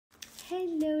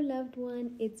Hello, loved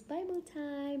one. It's Bible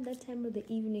time, that time of the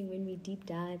evening when we deep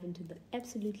dive into the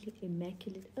absolutely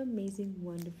immaculate, amazing,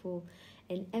 wonderful,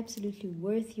 and absolutely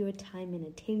worth your time and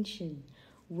attention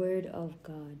Word of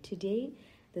God. Today,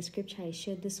 the scripture I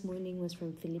shared this morning was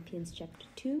from Philippians chapter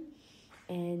 2.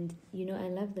 And, I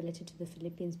love the letter to the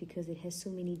Philippians because it has so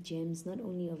many gems, not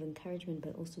only of encouragement,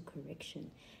 but also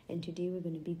correction. And today we're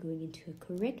going to be going into a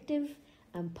corrective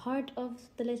part of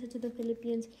the letter to the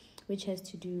Philippians, which has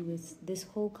to do with this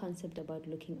whole concept about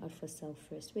looking out for self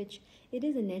first, which it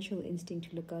is a natural instinct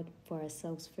to look out for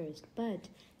ourselves first, but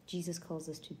Jesus calls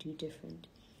us to do different.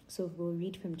 So we'll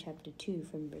read from chapter 2,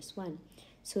 from verse 1.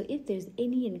 So if there's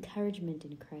any encouragement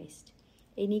in Christ,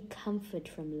 any comfort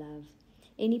from love,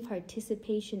 any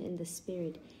participation in the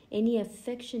Spirit, any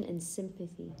affection and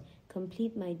sympathy,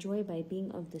 complete my joy by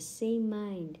being of the same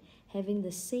mind, having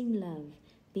the same love,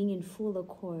 being in full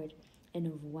accord and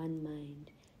of one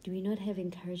mind. Do we not have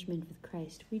encouragement with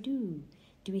Christ? We do.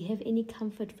 Do we have any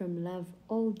comfort from love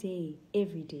all day,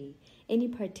 every day? Any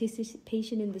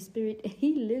participation in the Spirit?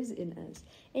 He lives in us.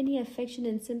 Any affection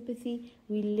and sympathy?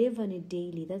 We live on it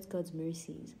daily. That's God's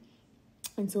mercies.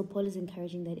 And so Paul is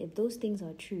encouraging that if those things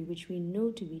are true, which we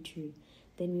know to be true,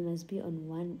 then we must be of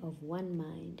one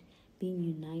mind, being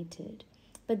united.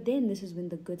 But then this is when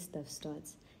the good stuff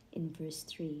starts in verse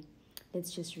 3.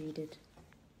 Let's just read it.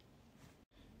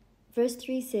 Verse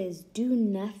 3 says, "Do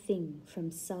nothing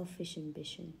from selfish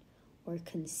ambition or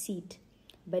conceit,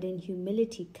 but in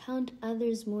humility count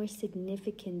others more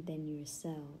significant than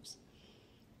yourselves.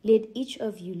 Let each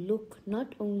of you look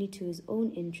not only to his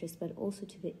own interest, but also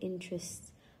to the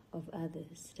interests of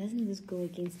others." Doesn't this go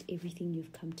against everything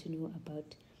you've come to know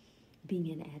about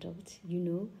being an adult?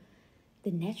 The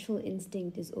natural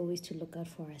instinct is always to look out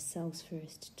for ourselves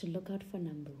first, to look out for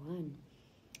number one.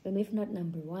 And if not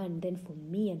number one, then for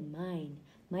me and mine,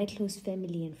 my close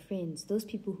family and friends, those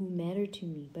people who matter to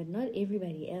me, but not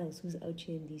everybody else who's out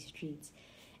here in these streets.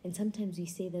 And sometimes we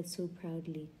say that so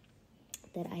proudly,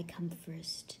 that I come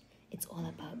first. It's all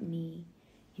about me,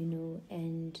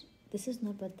 and this is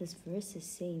not what this verse is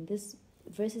saying. This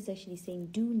verse is actually saying,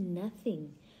 do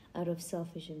nothing out of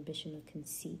selfish ambition or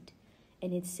conceit.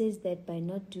 And it says that by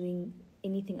not doing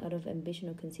anything out of ambition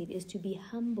or conceit is to be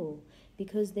humble,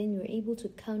 because then you're able to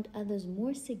count others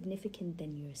more significant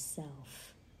than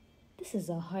yourself. This is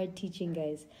a hard teaching,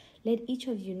 guys. Let each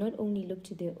of you not only look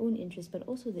to their own interests, but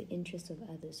also the interests of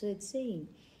others. So it's saying,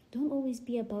 don't always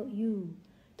be about you.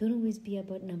 Don't always be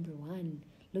about number one,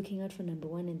 looking out for number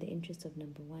one and the interests of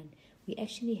number one. We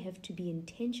actually have to be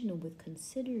intentional with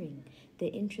considering the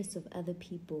interests of other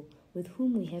people with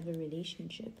whom we have a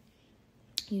relationship.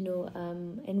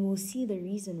 And we'll see the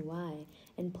reason why.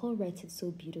 And Paul writes it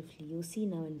so beautifully. You'll see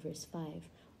now in verse 5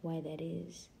 why that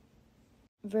is.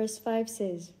 Verse 5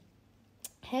 says,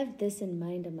 "Have this in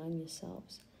mind among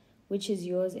yourselves, which is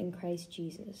yours in Christ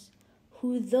Jesus,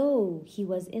 who though he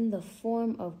was in the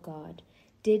form of God,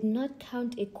 did not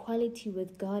count equality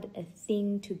with God a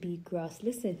thing to be grasped."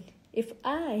 Listen, if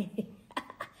I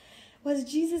was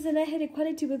Jesus and I had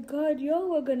equality with God, y'all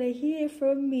were going to hear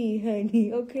from me,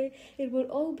 honey, okay? It would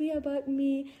all be about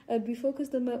me. I'd be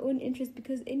focused on my own interest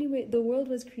because anyway, the world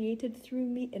was created through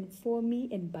me and for me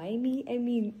and by me.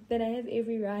 Then I have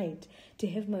every right to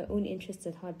have my own interests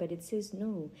at heart. But it says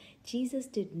no, Jesus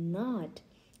did not.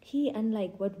 He,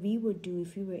 unlike what we would do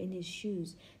if we were in his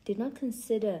shoes, did not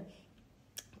consider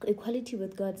equality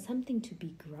with God something to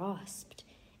be grasped.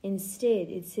 Instead,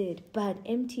 it said, but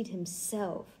emptied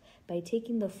himself by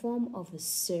taking the form of a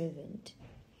servant,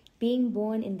 being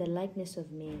born in the likeness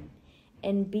of men,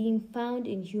 and being found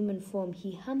in human form,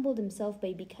 he humbled himself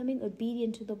by becoming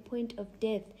obedient to the point of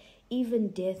death, even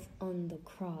death on the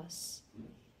cross.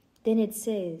 Then it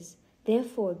says,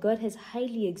 therefore God has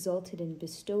highly exalted and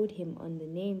bestowed him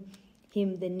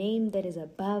the name that is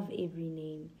above every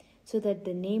name, so that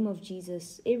the name of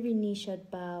Jesus, every knee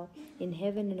should bow in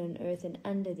heaven and on earth and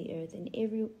under the earth, and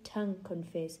every tongue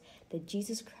confess that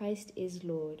Jesus Christ is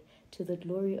Lord, to the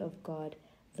glory of God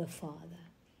the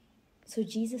Father. So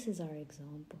Jesus is our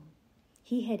example.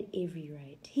 He had every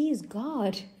right. He is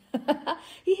God.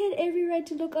 He had every right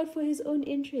to look out for his own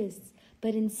interests.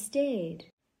 But instead,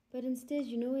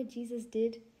 you know what Jesus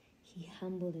did? He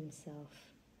humbled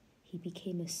himself. He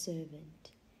became a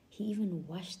servant. He even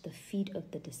washed the feet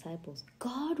of the disciples.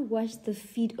 God washed the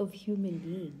feet of human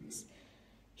beings.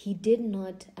 He did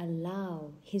not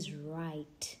allow his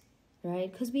right?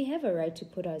 Because we have a right to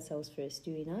put ourselves first,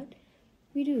 do we not?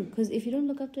 We do, because if you don't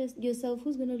look after yourself,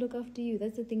 who's going to look after you?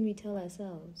 That's the thing we tell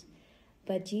ourselves.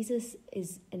 But Jesus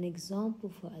is an example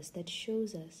for us that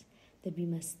shows us that we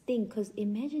must think. Because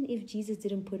imagine if Jesus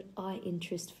didn't put our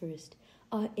interest first,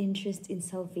 our interest in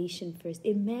salvation first.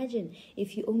 Imagine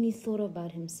if he only thought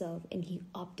about himself and he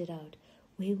opted out.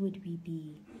 Where would we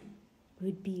be? We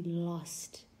would be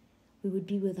lost. We would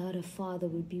be without a father,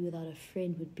 we would be without a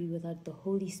friend, we would be without the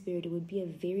Holy Spirit. It would be a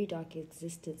very dark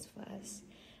existence for us.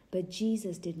 But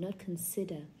Jesus did not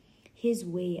consider his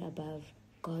way above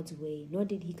God's way, nor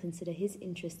did he consider his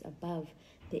interest above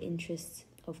the interests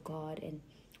of God and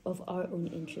of our own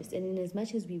interest. And in as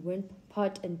much as we weren't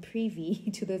part and privy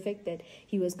to the fact that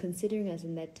he was considering us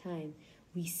in that time,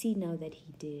 we see now that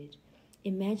he did.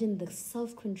 Imagine the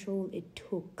self-control it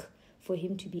took for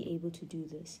him to be able to do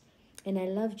this. And I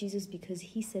love Jesus because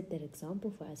he set that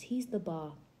example for us. He's the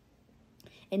bar.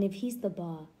 And if he's the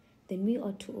bar, then we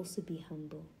ought to also be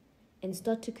humble and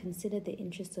start to consider the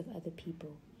interests of other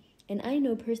people. And I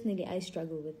know personally I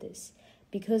struggle with this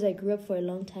because I grew up for a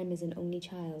long time as an only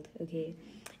child, okay?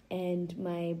 And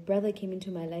my brother came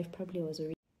into my life probably was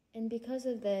already. And because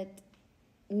of that,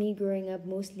 me growing up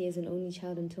mostly as an only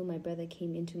child until my brother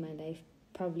came into my life,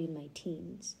 probably in my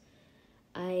teens,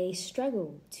 I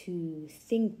struggle to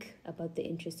think about the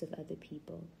interests of other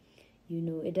people. You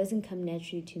know, it doesn't come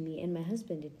naturally to me. And my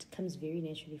husband, it comes very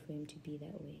naturally for him to be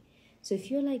that way. So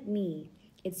if you're like me,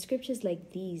 it's scriptures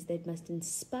like these that must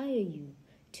inspire you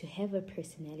to have a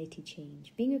personality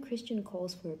change. Being a Christian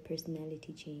calls for a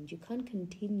personality change. You can't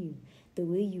continue the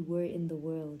way you were in the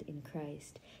world in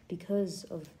Christ because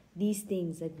of these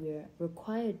things that we're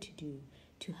required to do,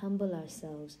 to humble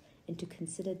ourselves and to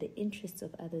consider the interests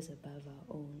of others above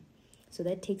our own. So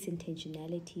that takes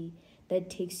intentionality. That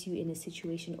takes you in a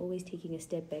situation always taking a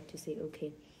step back to say,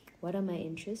 okay, what are my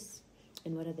interests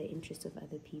and what are the interests of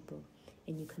other people?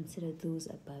 And you consider those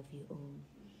above your own.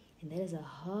 And that is a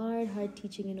hard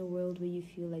teaching in a world where you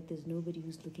feel like there's nobody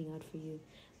who's looking out for you.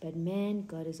 But man,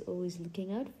 God is always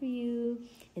looking out for you.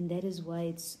 And that is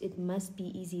why it must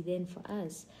be easy then for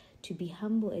us to be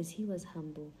humble as he was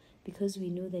humble, because we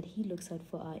know that he looks out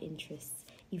for our interests,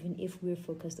 even if we're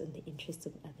focused on the interests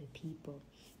of other people,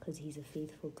 because he's a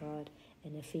faithful God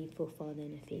and a faithful Father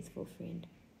and a faithful friend.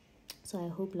 So I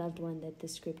hope, loved one, that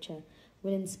this scripture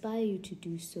will inspire you to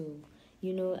do so.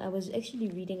 You know, I was actually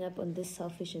reading up on this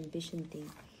selfish ambition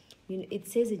thing. You know, it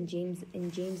says in James,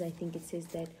 I think it says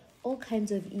that all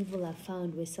kinds of evil are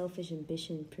found where selfish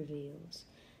ambition prevails.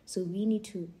 So we need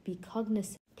to be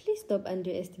cognizant. Please stop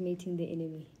underestimating the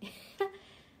enemy.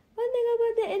 One thing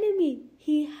about the enemy,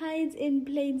 he hides in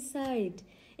plain sight.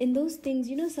 In those things,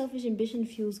 you know, selfish ambition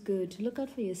feels good. To look out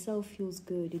for yourself feels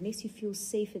good. It makes you feel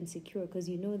safe and secure because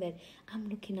you know that I'm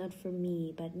looking out for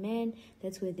me. But man,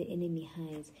 that's where the enemy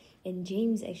hides. And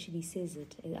James actually says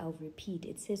it, and I'll repeat.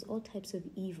 It says all types of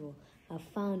evil are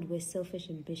found where selfish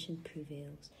ambition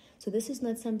prevails. So this is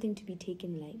not something to be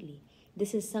taken lightly.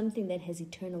 This is something that has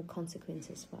eternal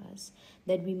consequences for us.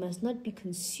 That we must not be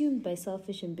consumed by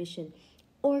selfish ambition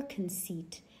or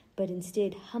conceit, but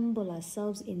instead humble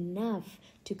ourselves enough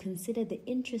to consider the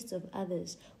interests of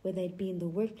others, whether it be in the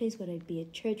workplace, whether it be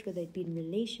at church, whether it be in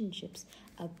relationships,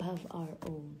 above our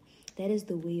own. That is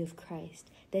the way of Christ.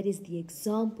 That is the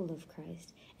example of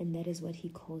Christ, and that is what he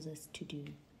calls us to do.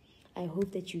 I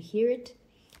hope that you hear it.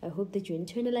 I hope that you're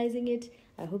internalizing it.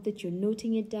 I hope that you're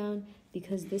noting it down,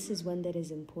 because this is one that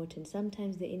is important.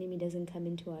 Sometimes the enemy doesn't come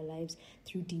into our lives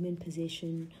through demon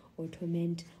possession or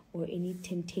torment or any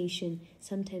temptation.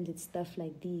 Sometimes it's stuff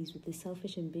like these with the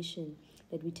selfish ambition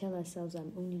that we tell ourselves,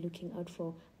 I'm only looking out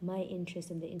for my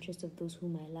interest and the interest of those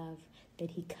whom I love,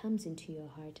 that he comes into your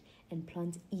heart and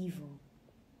plants evil.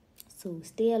 So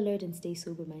stay alert and stay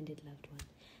sober-minded, loved one.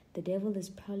 The devil is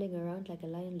prowling around like a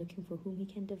lion looking for whom he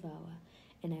can devour,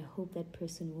 and I hope that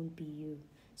person won't be you.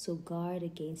 So guard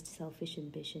against selfish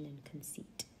ambition and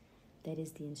conceit. That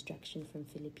is the instruction from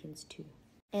Philippians 2.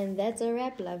 And that's a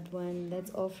wrap, loved one. That's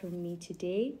all from me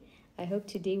today. I hope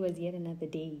today was yet another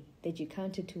day that you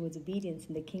counted towards obedience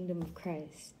in the kingdom of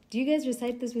Christ. Do you guys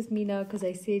recite this with me now? Because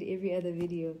I say it every other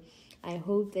video. I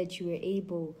hope that you were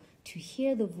able to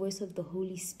hear the voice of the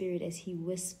Holy Spirit as he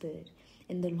whispered.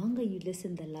 And the longer you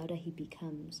listen, the louder he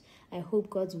becomes. I hope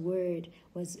God's word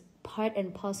was part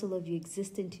and parcel of your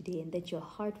existence today, and that your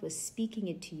heart was speaking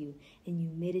it to you and you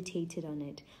meditated on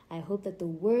it. I hope that the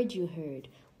word you heard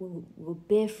will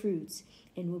bear fruits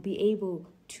and will be able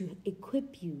to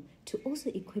equip you to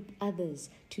also equip others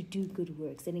to do good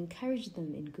works and encourage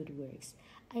them in good works.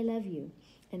 I love you,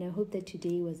 and I hope that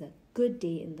today was a good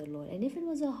day in the Lord. And if it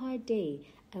was a hard day,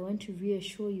 I want to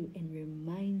reassure you and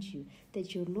remind you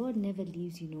that your Lord never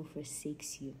leaves you nor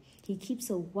forsakes you. He keeps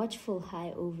a watchful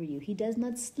eye over you. He does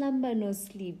not slumber nor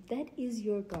sleep. That is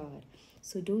your God.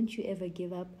 So don't you ever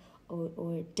give up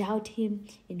or doubt him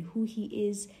in who he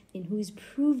is, in who he's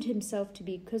proved himself to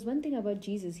be. Because one thing about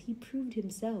Jesus, he proved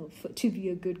himself to be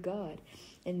a good God.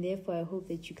 And therefore, I hope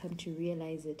that you come to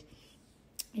realize it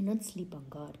and not sleep on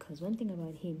God. Because one thing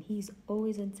about him, he's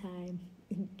always on time.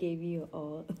 He gave you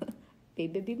all.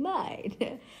 Baby, be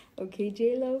mine. Okay,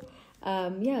 J-Lo?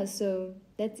 So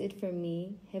that's it from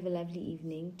me. Have a lovely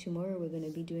evening. Tomorrow we're going to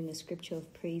be doing a scripture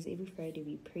of praise. Every Friday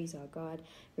we praise our God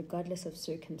regardless of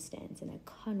circumstance, and I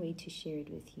can't wait to share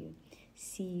it with you.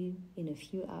 See you in a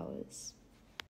few hours.